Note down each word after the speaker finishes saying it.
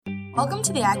Welcome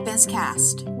to the AgBiz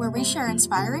Cast, where we share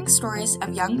inspiring stories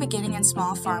of young beginning and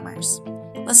small farmers.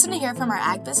 Listen to hear from our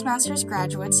AgBiz Masters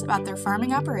graduates about their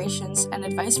farming operations and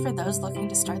advice for those looking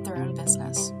to start their own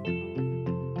business.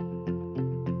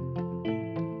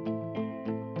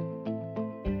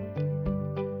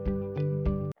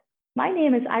 My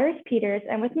name is Iris Peters,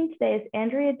 and with me today is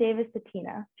Andrea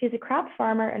Davis-Satina. She's a crop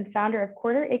farmer and founder of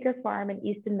Quarter Acre Farm in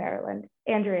Easton, Maryland.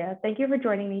 Andrea, thank you for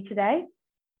joining me today.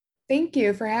 Thank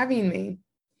you for having me.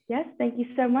 Yes, thank you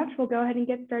so much. We'll go ahead and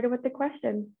get started with the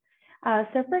questions.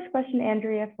 So first question,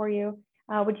 Andrea, for you.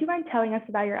 Would you mind telling us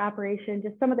about your operation,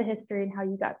 just some of the history and how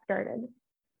you got started?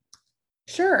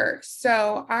 Sure.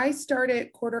 So I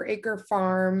started Quarter Acre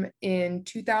Farm in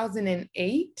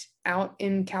 2008 out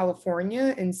in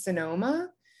California in Sonoma.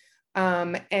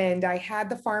 And I had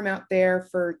the farm out there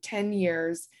for 10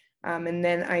 years. And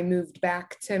then I moved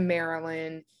back to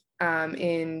Maryland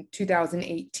in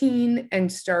 2018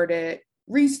 and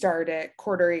restarted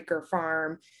Quarter Acre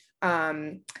Farm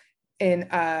in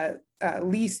a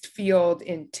leased field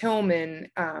in Tillman,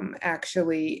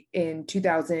 actually in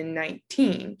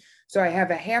 2019. So I have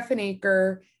a half an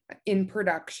acre in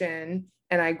production,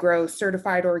 and I grow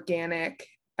certified organic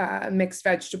mixed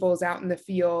vegetables out in the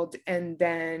field, and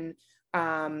then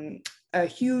a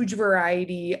huge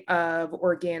variety of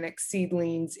organic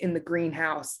seedlings in the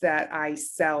greenhouse that I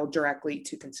sell directly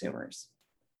to consumers.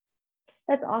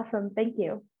 That's awesome. Thank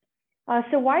you.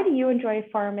 So why do you enjoy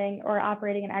farming or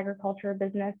operating an agriculture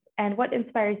business, and what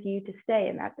inspires you to stay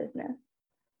in that business?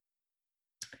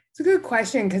 It's a good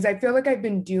question, because I feel like I've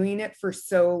been doing it for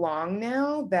so long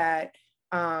now that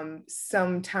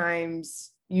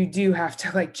sometimes you do have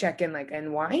to check in,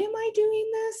 and why am I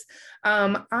doing this?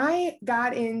 I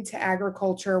got into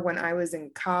agriculture when I was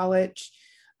in college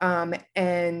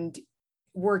and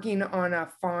working on a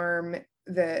farm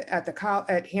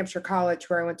at Hampshire College,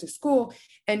 where I went to school.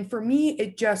 And for me,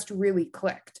 it just really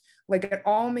clicked. It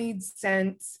all made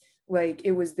sense.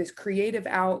 It was this creative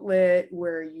outlet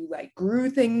where you grew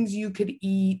things you could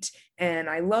eat. And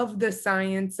I loved the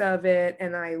science of it.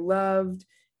 And I loved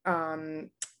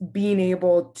being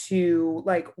able to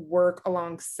work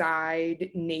alongside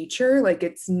nature.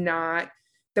 It's not,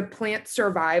 the plant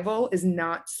survival is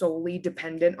not solely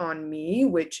dependent on me,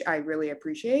 which I really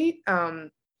appreciate.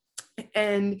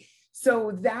 And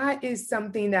so that is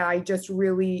something that I just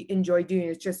really enjoy doing.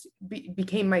 It just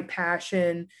became my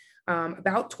passion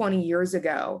about 20 years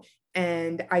ago.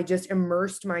 And I just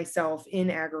immersed myself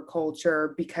in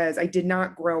agriculture because I did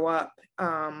not grow up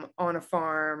on a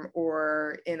farm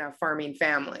or in a farming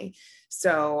family.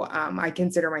 So I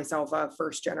consider myself a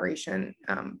first generation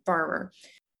farmer.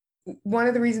 One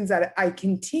of the reasons that I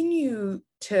continue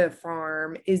to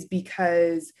farm is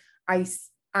because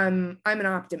I'm an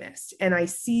optimist, and I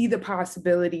see the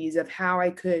possibilities of how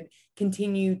I could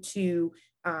continue to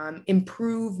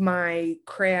improve my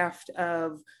craft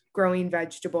of growing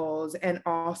vegetables and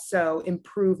also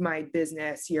improve my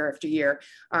business year after year.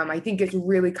 I think it's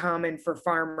really common for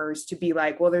farmers to be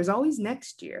well, there's always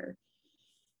next year.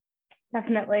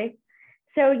 Definitely.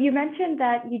 So you mentioned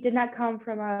that you did not come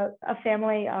from a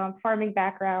family farming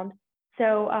background.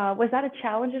 So was that a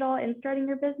challenge at all in starting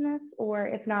your business? Or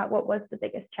if not, what was the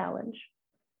biggest challenge?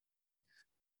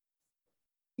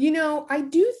 I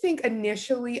do think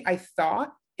initially I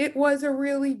thought it was a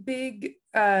really big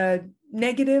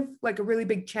negative, a really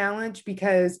big challenge,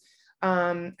 because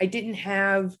I didn't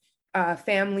have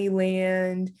family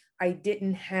land. I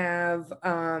didn't have,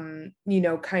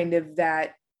 kind of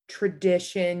that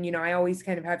tradition. I always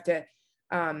kind of have to,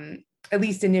 at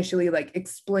least initially,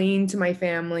 explain to my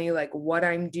family, what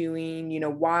I'm doing,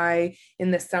 why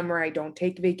in the summer I don't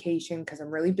take vacation because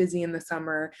I'm really busy in the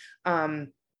summer.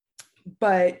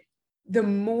 But the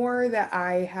more that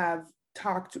I have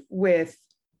talked with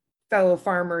fellow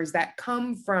farmers that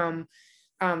come from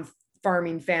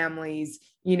farming families,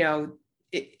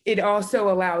 it also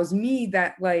allows me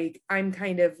that I'm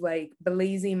kind of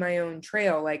blazing my own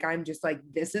trail. I'm just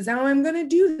this is how I'm going to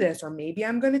do this, or maybe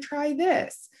I'm going to try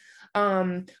this.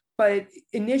 But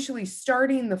initially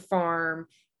starting the farm,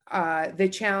 the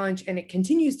challenge, and it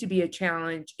continues to be a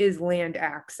challenge, is land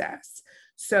access.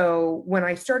 So when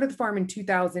I started the farm in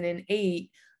 2008,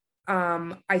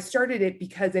 I started it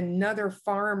because another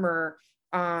farmer,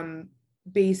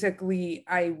 basically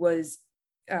I was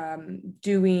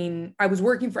working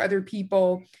for other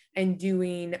people and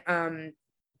doing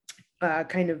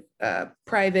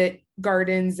private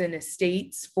gardens and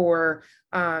estates for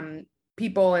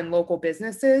people and local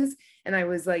businesses. And I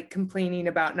was like complaining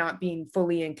about not being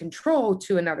fully in control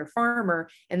to another farmer.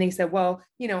 And they said, well,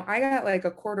 I got like a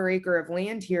 1/4 acre of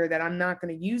land here that I'm not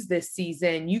going to use this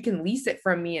season. You can lease it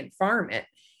from me and farm it.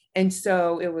 And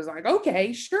so it was like,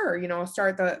 okay, sure, I'll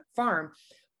start the farm.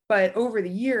 But over the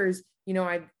years,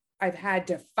 I've had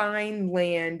to find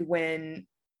land when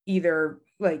either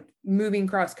like moving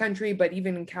cross country, but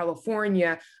even in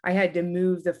California, I had to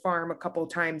move the farm a couple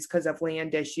times because of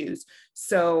land issues.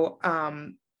 So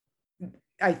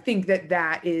I think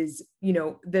that is,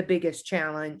 the biggest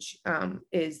challenge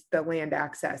is the land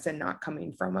access and not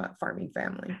coming from a farming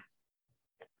family.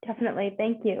 Definitely.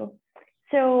 Thank you.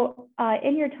 So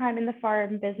in your time in the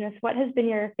farm business, what has been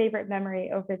your favorite memory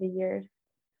over the years?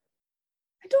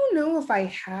 I don't know if I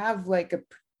have like a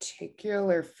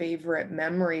particular favorite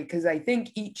memory, because I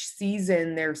think each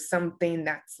season there's something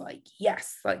that's like,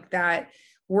 yes, like that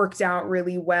worked out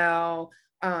really well.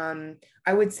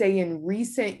 I would say in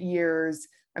recent years,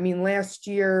 last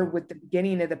year with the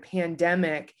beginning of the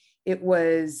pandemic, it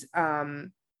was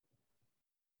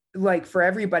like for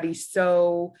everybody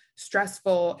so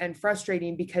stressful and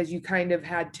frustrating because you kind of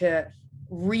had to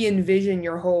re-envision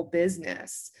your whole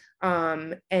business.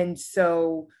 And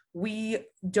so we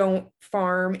don't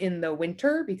farm in the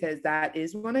winter because that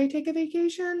is when I take a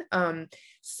vacation.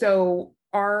 So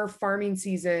our farming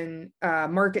season,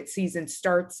 market season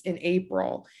starts in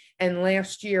April. And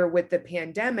last year with the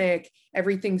pandemic,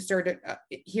 everything started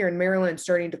here in Maryland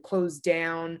starting to close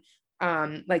down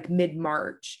like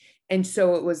mid-March. And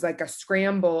so it was like a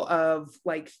scramble of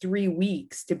like 3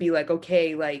 weeks to be like,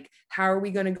 okay, like, how are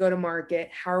we going to go to market?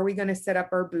 How are we going to set up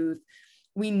our booth?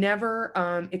 We never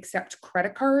accept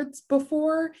credit cards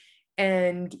before.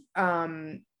 And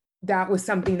that was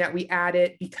something that we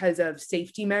added because of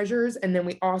safety measures. And then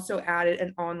we also added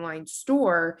an online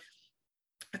store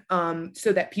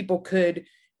so that people could,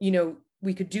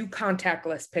 we could do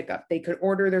contactless pickup. They could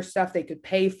order their stuff, they could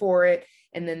pay for it,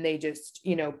 and then they just,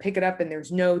 pick it up and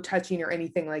there's no touching or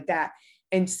anything like that.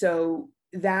 And so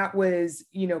that was,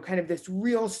 kind of this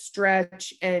real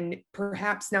stretch and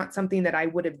perhaps not something that I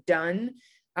would have done,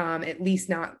 at least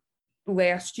not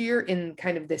last year in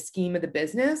kind of the scheme of the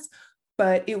business.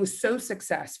 But it was so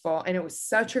successful and it was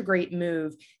such a great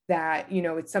move that,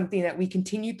 it's something that we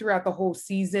continued throughout the whole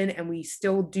season and we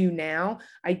still do now.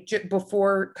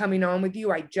 Before coming on with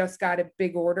you, I just got a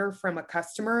big order from a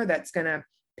customer that's going to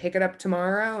pick it up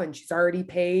tomorrow and she's already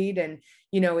paid. And,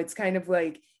 it's kind of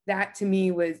like that to me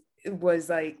was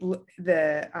like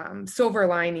the silver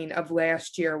lining of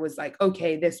last year was like,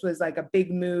 okay, this was like a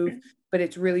big move, but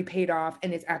it's really paid off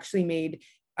and it's actually made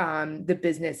the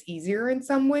business easier in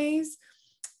some ways.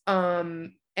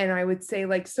 And I would say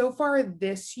like so far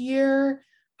this year,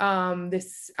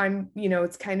 it's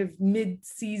kind of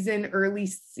mid-season,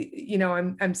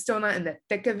 I'm still not in the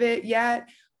thick of it yet,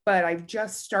 but I've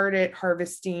just started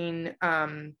harvesting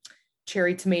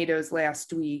cherry tomatoes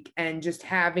last week and just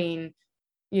having,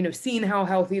 seeing how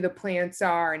healthy the plants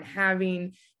are and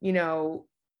having,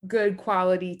 good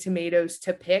quality tomatoes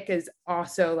to pick is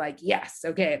also like, yes,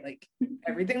 okay, like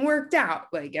everything worked out,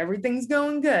 like everything's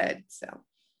going good. So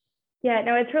yeah,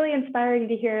 no, it's really inspiring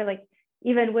to hear, like,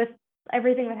 even with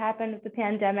everything that happened with the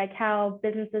pandemic, how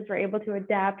businesses were able to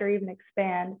adapt or even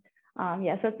expand.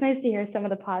 So it's nice to hear some of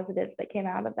the positives that came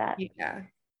out of that. Yeah.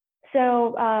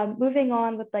 So moving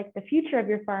on with like the future of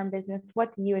your farm business,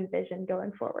 what do you envision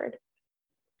going forward?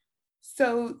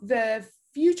 So the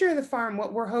future of the farm,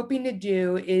 what we're hoping to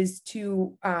do is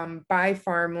to buy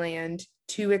farmland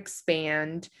to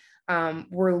expand.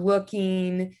 We're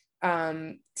looking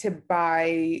to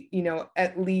buy,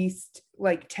 at least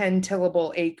like 10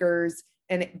 tillable acres,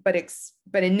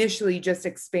 but initially just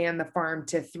expand the farm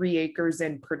to 3 acres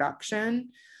in production,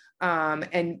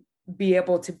 and be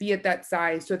able to be at that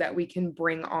size so that we can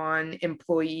bring on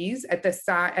employees at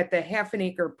the half an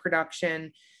acre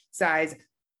production size.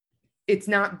 It's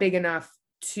not big enough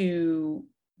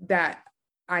that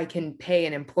I can pay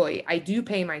an employee. I do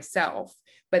pay myself,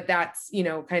 but that's,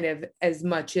 kind of as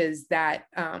much as that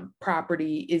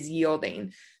property is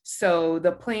yielding. So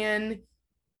the plan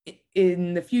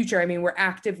in the future, we're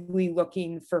actively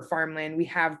looking for farmland. We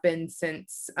have been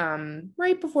since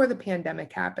right before the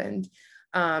pandemic happened.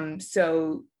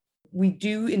 So we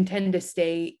do intend to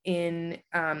stay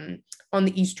on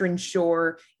the Eastern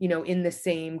Shore, in the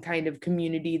same kind of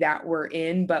community that we're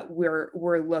in, but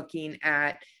we're looking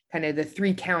at kind of the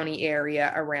 3-county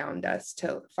area around us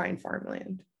to find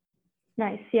farmland.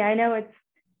 Nice. Yeah, I know it's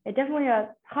definitely a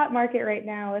hot market right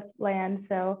now with land.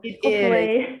 So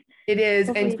It is.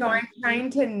 And so I'm trying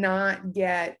to not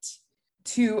get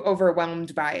too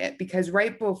overwhelmed by it, because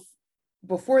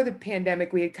before the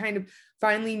pandemic, we had kind of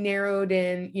finally narrowed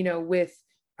in, with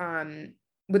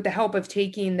the help of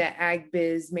taking the Ag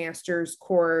Biz Master's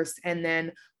course. And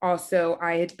then also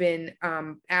I had been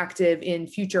active in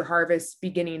Future Harvest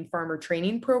Beginning Farmer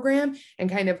Training Program, and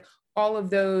kind of all of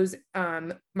those,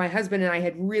 my husband and I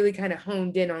had really kind of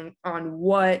honed in on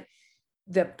what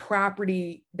the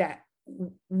property that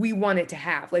we wanted to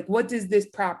have, like, what does this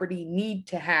property need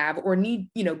to have or need,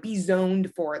 be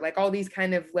zoned for, like all these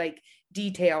kind of like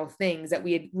detail things that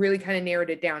we had really kind of narrowed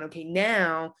it down. Okay,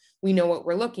 now we know what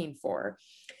we're looking for.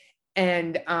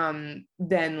 And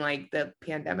then like the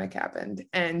pandemic happened.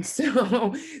 And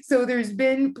so there's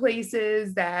been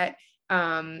places that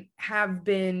have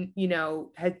been,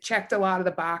 had checked a lot of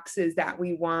the boxes that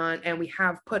we want, and we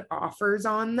have put offers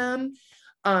on them.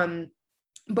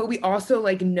 But we also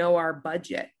like know our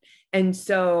budget. And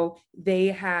so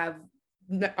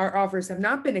our offers have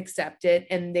not been accepted,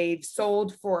 and they've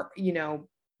sold for,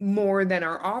 more than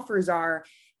our offers are.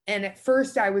 And at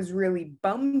first I was really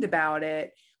bummed about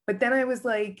it, but then I was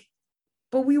like,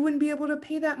 but we wouldn't be able to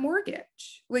pay that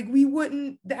mortgage. Like we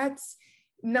wouldn't, that's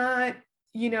not,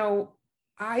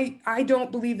 I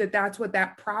don't believe that that's what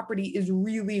that property is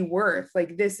really worth.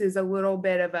 Like this is a little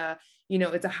bit of a,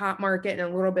 it's a hot market and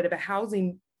a little bit of a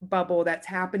housing bubble that's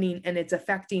happening, and it's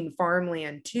affecting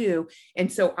farmland too. And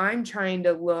so I'm trying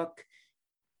to look,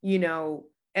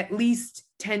 at least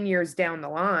 10 years down the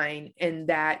line, and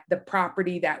that the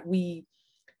property that we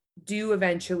do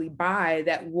eventually buy,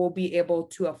 that we'll be able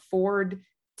to afford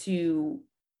to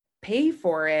pay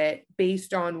for it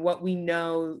based on what we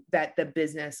know that the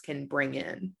business can bring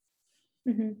in.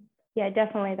 Mm-hmm. Yeah,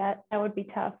 definitely. That would be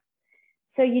tough.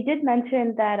 So you did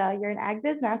mention that you're an Ag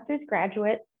Biz Masters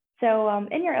graduate. So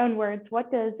in your own words, what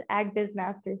does Ag Biz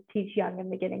Masters teach young and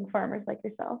beginning farmers like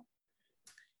yourself?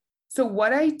 So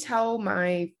what I tell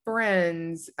my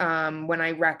friends when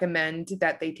I recommend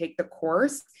that they take the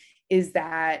course is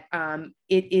that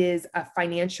it is a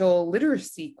financial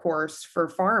literacy course for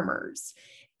farmers.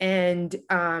 And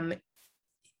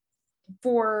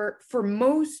for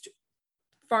most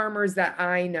farmers that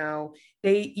I know,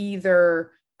 they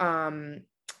either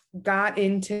got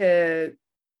into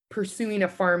pursuing a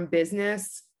farm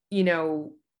business,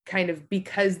 kind of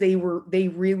because they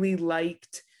really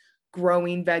liked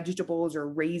growing vegetables or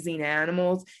raising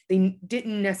animals. They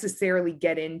didn't necessarily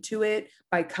get into it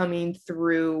by coming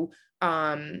through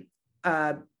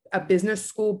a business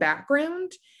school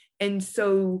background. And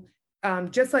so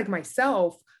just like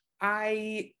myself,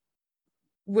 I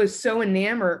was so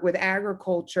enamored with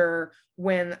agriculture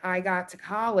when I got to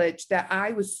college that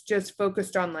I was just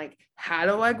focused on like, how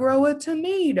do I grow a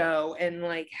tomato? And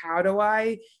like, how do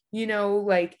I,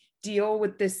 like deal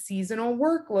with this seasonal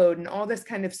workload and all this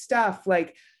kind of stuff.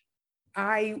 Like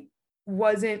I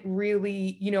wasn't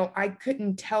really, I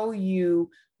couldn't tell you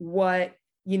what,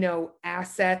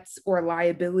 assets or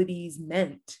liabilities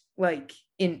meant like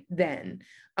in then.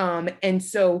 And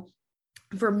so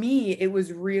for me, it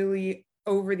was really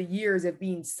over the years of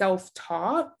being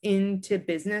self-taught into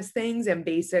business things, and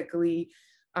basically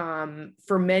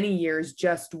for many years,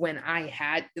 just when I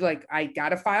had like, I got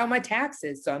to file my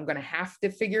taxes, so I'm going to have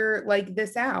to figure like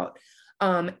this out.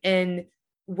 And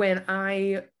when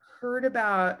I heard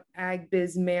about Ag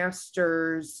Biz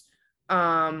Masters,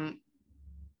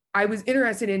 I was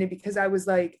interested in it because I was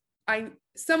like,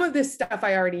 some of this stuff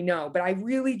I already know, but I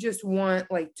really just want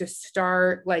like to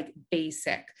start like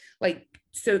basic, like,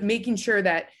 so making sure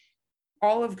that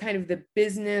all of kind of the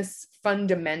business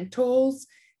fundamentals,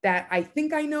 that I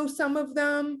think I know some of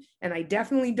them, and I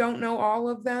definitely don't know all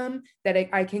of them, that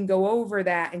I can go over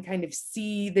that and kind of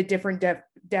see the different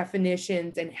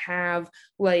definitions and have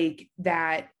like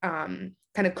that kind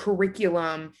of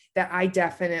curriculum that I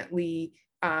definitely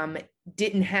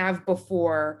didn't have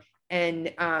before,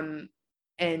 and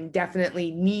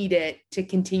definitely need it to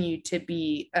continue to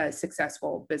be a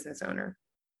successful business owner.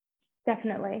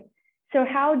 Definitely. So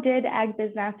how did Ag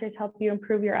Biz Masters help you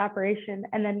improve your operation?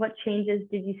 And then what changes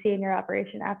did you see in your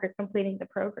operation after completing the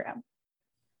program?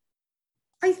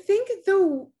 I think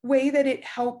the way that it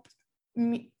helped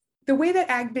me, the way that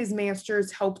Ag Biz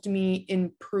Masters helped me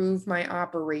improve my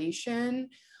operation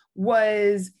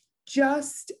was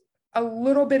just a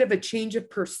little bit of a change of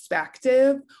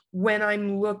perspective when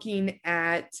I'm looking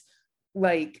at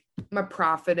like my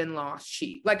profit and loss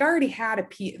sheet. Like I already had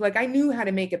I knew how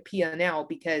to make a P&L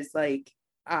because like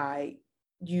I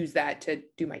use that to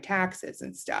do my taxes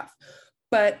and stuff,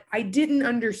 but I didn't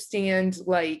understand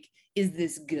like, is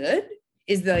this good?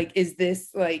 Is this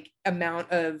like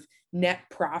amount of net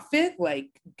profit like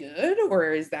good,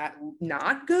 or is that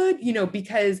not good?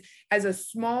 Because as a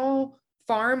small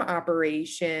farm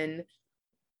operation,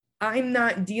 I'm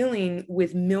not dealing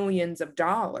with millions of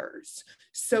dollars.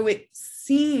 So it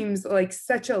seems like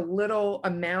such a little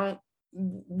amount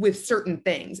with certain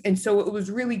things. And so it was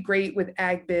really great with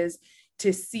AgBiz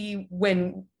to see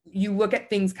when you look at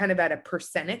things kind of at a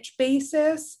percentage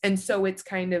basis. And so it's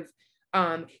kind of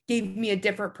gave me a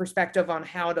different perspective on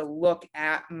how to look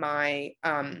at my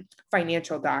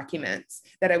financial documents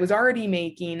that I was already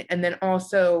making, and then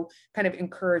also kind of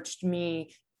encouraged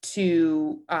me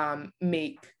to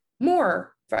make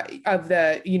more of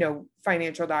the, you know,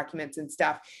 financial documents and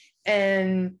stuff.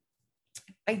 And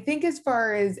I think as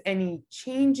far as any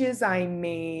changes I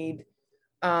made,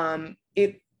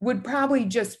 it would probably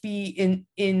just be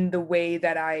in the way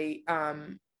that I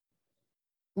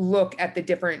look at the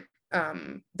different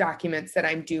documents that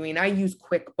I'm doing. I use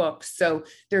QuickBooks, so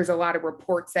there's a lot of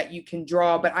reports that you can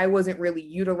draw, but I wasn't really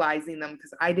utilizing them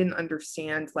because I didn't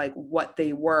understand like what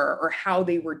they were or how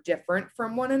they were different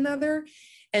from one another.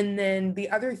 And then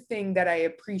the other thing that I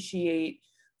appreciate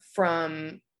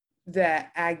from the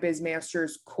AgBiz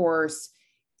Masters course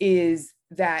is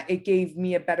that it gave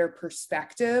me a better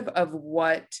perspective of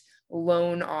what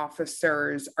loan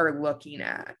officers are looking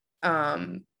at,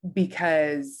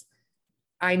 because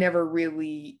I never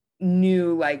really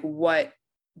knew like what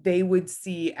they would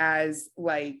see as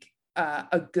like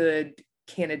a good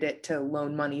candidate to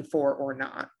loan money for or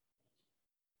not.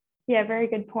 Yeah, very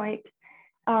good point.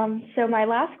 So my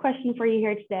last question for you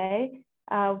here today,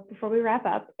 before we wrap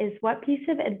up, is what piece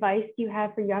of advice do you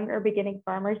have for young or beginning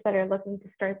farmers that are looking to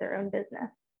start their own business?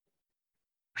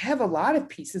 I have a lot of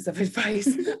pieces of advice.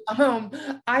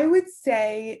 I would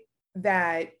say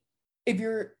that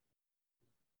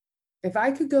if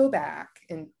I could go back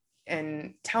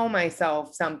and tell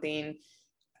myself something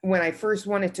when I first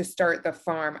wanted to start the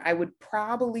farm, I would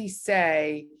probably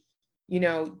say, you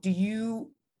know, do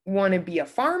you want to be a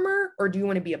farmer or do you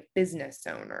want to be a business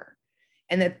owner?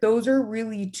 And that those are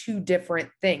really two different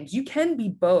things. You can be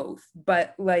both,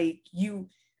 but like you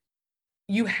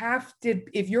have to,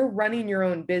 if you're running your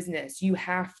own business, you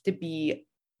have to be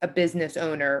a business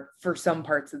owner for some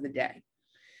parts of the day.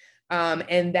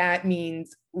 And that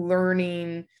means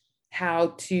learning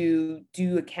how to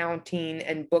do accounting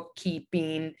and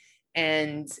bookkeeping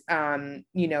and,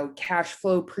 you know, cash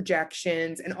flow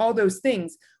projections and all those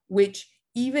things, which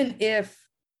even if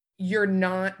you're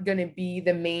not going to be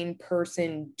the main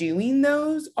person doing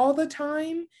those all the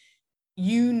time,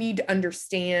 you need to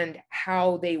understand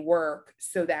how they work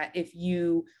so that if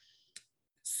you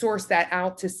source that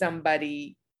out to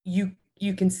somebody, you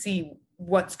can see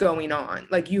what's going on.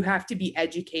 Like you have to be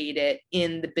educated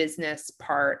in the business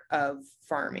part of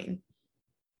farming.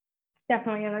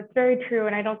 Definitely, and that's very true.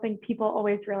 And I don't think people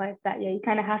always realize that. Yeah, you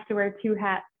kind of have to wear two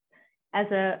hats as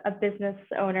a business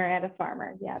owner and a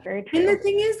farmer. Yeah, very true. And the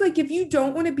thing is, like, if you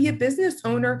don't want to be a business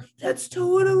owner, that's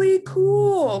totally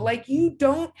cool. Like you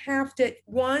don't have to,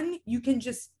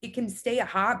 it can stay a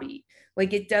hobby.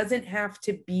 Like it doesn't have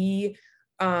to be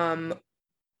a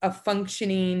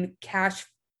functioning cash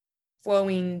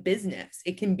flowing business.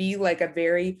 It can be like a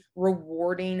very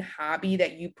rewarding hobby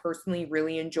that you personally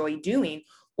really enjoy doing.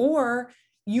 Or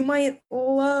you might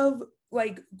love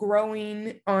like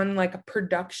growing on like a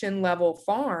production level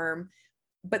farm,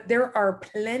 but there are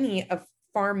plenty of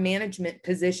farm management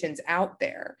positions out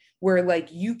there where like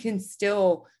you can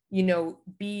still, you know,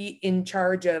 be in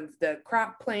charge of the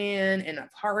crop plan and of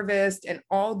harvest and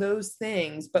all those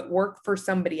things, but work for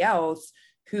somebody else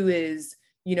who is,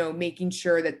 you know, making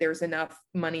sure that there's enough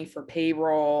money for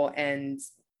payroll and,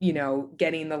 you know,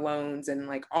 getting the loans and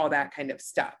like all that kind of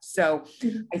stuff. So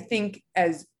I think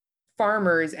as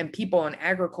farmers and people in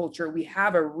agriculture, we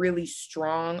have a really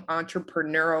strong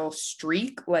entrepreneurial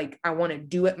streak. Like I want to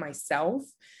do it myself.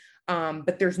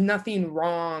 But there's nothing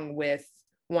wrong with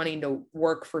wanting to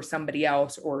work for somebody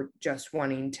else or just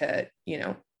wanting to, you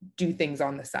know, do things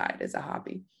on the side as a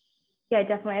hobby. Yeah,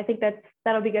 definitely. I think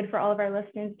that'll be good for all of our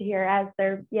listeners to hear as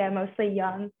they're mostly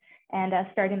young and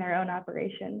starting their own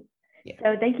operations. Yeah.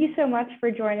 So thank you so much for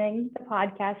joining the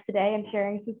podcast today and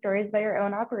sharing some stories about your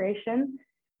own operation.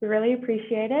 We really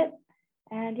appreciate it.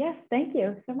 And yes, thank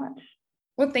you so much.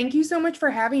 Well, thank you so much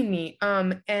for having me.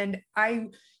 And I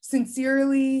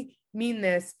sincerely mean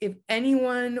this. If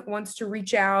anyone wants to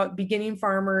reach out, beginning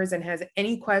farmers, and has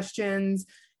any questions,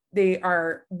 they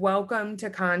are welcome to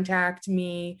contact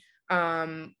me.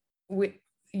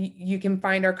 You can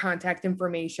find our contact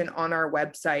information on our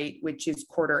website, which is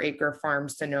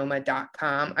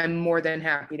quarteracrefarmsonoma.com. I'm more than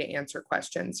happy to answer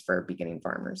questions for beginning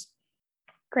farmers.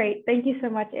 Great. Thank you so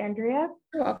much, Andrea.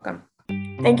 You're welcome.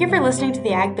 Thank you for listening to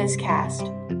the AgBiz Cast.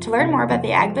 To learn more about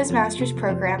the AgBiz Masters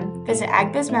program, visit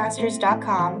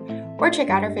agbizmasters.com or check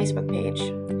out our Facebook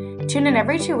page. Tune in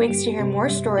every 2 weeks to hear more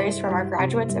stories from our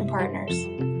graduates and partners.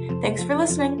 Thanks for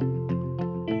listening.